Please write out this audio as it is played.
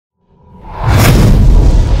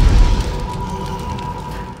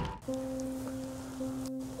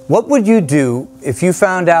What would you do if you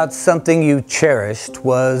found out something you cherished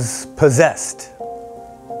was possessed?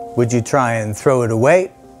 Would you try and throw it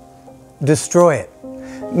away? Destroy it?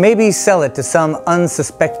 Maybe sell it to some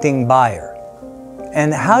unsuspecting buyer?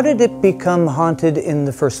 And how did it become haunted in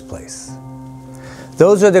the first place?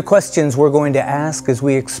 Those are the questions we're going to ask as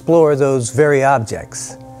we explore those very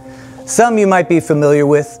objects. Some you might be familiar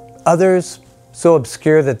with, others so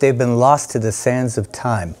obscure that they've been lost to the sands of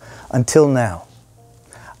time until now.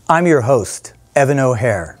 I'm your host, Evan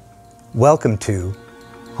O'Hare. Welcome to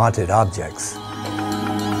Haunted Objects.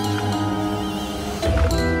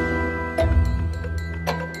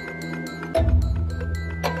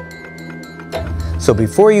 So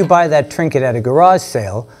before you buy that trinket at a garage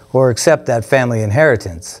sale or accept that family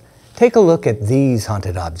inheritance, take a look at these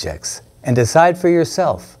haunted objects and decide for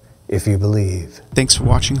yourself if you believe. Thanks for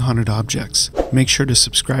watching Haunted Objects. Make sure to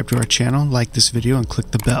subscribe to our channel, like this video, and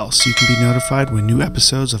click the bell so you can be notified when new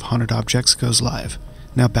episodes of Haunted Objects goes live.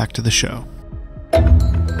 Now back to the show.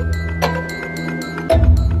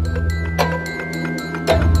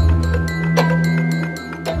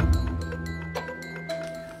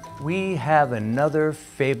 We have another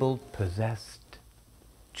fabled possessed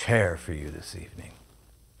chair for you this evening.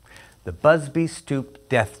 The Busby Stoop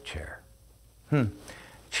Death Chair.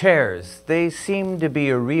 Chairs, they seem to be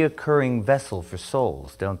a reoccurring vessel for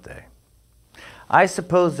souls, don't they? I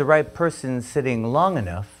suppose the right person sitting long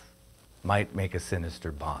enough might make a sinister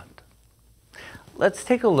bond. Let's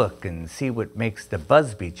take a look and see what makes the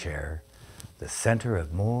Busby chair the center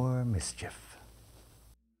of more mischief.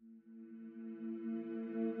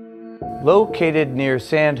 Located near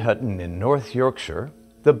Sandhutton in North Yorkshire,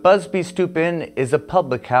 the Busby Stoop Inn is a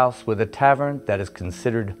public house with a tavern that is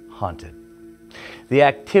considered haunted. The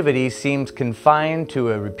activity seems confined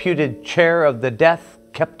to a reputed chair of the death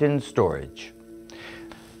kept in storage.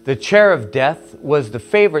 The chair of death was the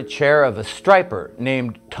favorite chair of a striper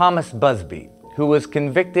named Thomas Busby, who was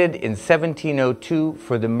convicted in 1702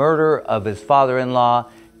 for the murder of his father-in-law,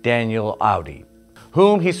 Daniel Audi,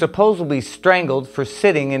 whom he supposedly strangled for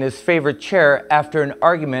sitting in his favorite chair after an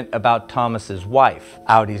argument about Thomas's wife,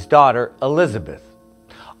 Audi's daughter, Elizabeth.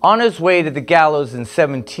 On his way to the gallows in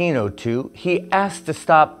 1702, he asked to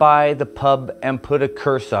stop by the pub and put a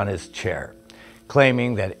curse on his chair,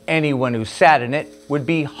 claiming that anyone who sat in it would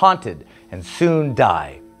be haunted and soon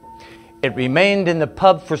die. It remained in the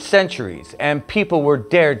pub for centuries, and people were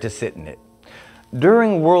dared to sit in it.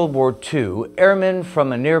 During World War II, airmen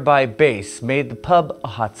from a nearby base made the pub a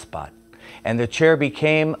hot spot, and the chair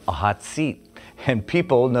became a hot seat, and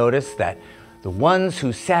people noticed that the ones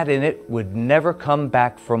who sat in it would never come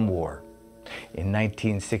back from war. In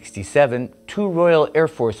 1967, 2 Royal Air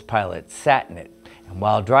Force pilots sat in it, and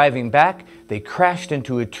while driving back, they crashed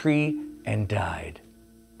into a tree and died.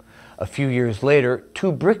 A few years later,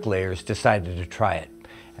 2 bricklayers decided to try it,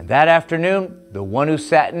 and that afternoon, the one who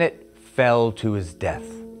sat in it fell to his death.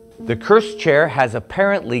 The cursed chair has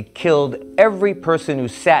apparently killed every person who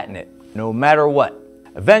sat in it, no matter what.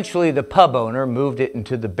 Eventually, the pub owner moved it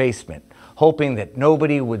into the basement, hoping that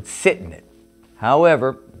nobody would sit in it.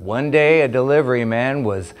 However, one day a delivery man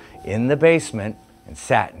was in the basement and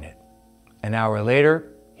sat in it. An hour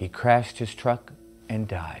later, he crashed his truck and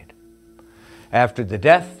died. After the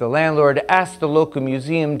death, the landlord asked the local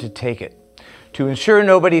museum to take it. To ensure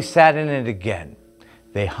nobody sat in it again,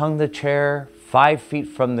 they hung the chair 5 feet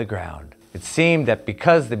from the ground. It seemed that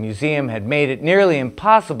because the museum had made it nearly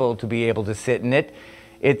impossible to be able to sit in it,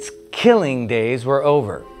 its killing days were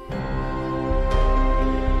over.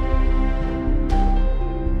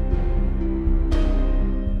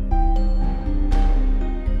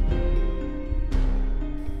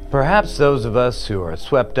 Perhaps those of us who are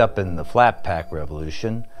swept up in the flat pack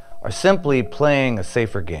revolution are simply playing a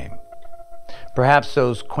safer game. Perhaps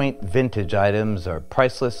those quaint vintage items are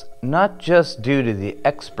priceless not just due to the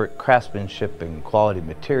expert craftsmanship and quality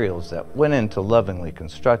materials that went into lovingly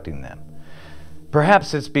constructing them.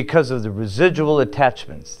 Perhaps it's because of the residual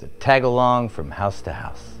attachments that tag along from house to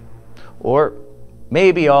house. Or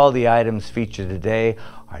maybe all the items featured today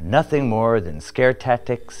are nothing more than scare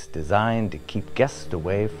tactics designed to keep guests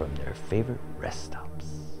away from their favorite rest stops.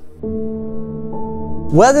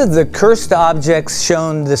 Whether the cursed objects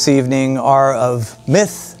shown this evening are of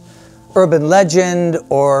myth, urban legend,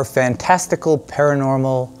 or fantastical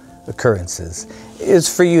paranormal occurrences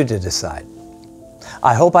is for you to decide.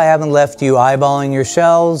 I hope I haven't left you eyeballing your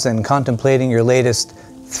shelves and contemplating your latest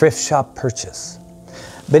thrift shop purchase.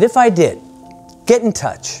 But if I did, get in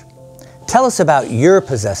touch. Tell us about your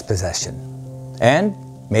possessed possession, and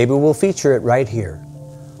maybe we'll feature it right here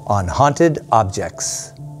on Haunted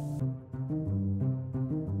Objects.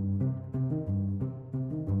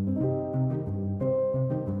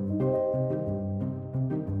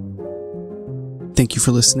 Thank you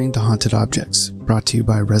for listening to Haunted Objects, brought to you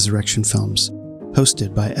by Resurrection Films,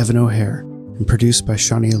 hosted by Evan O'Hare, and produced by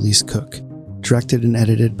Shawnee Elise Cook, directed and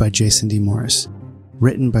edited by Jason D. Morris,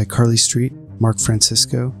 written by Carly Street, Mark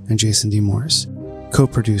Francisco, and Jason D. Morris,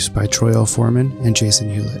 co-produced by Troy L. Foreman and Jason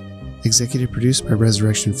Hewlett, executive produced by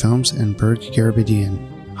Resurrection Films and Berg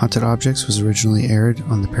Garabedian. Haunted Objects was originally aired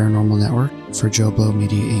on the Paranormal Network for Joe Blow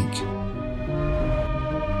Media Inc.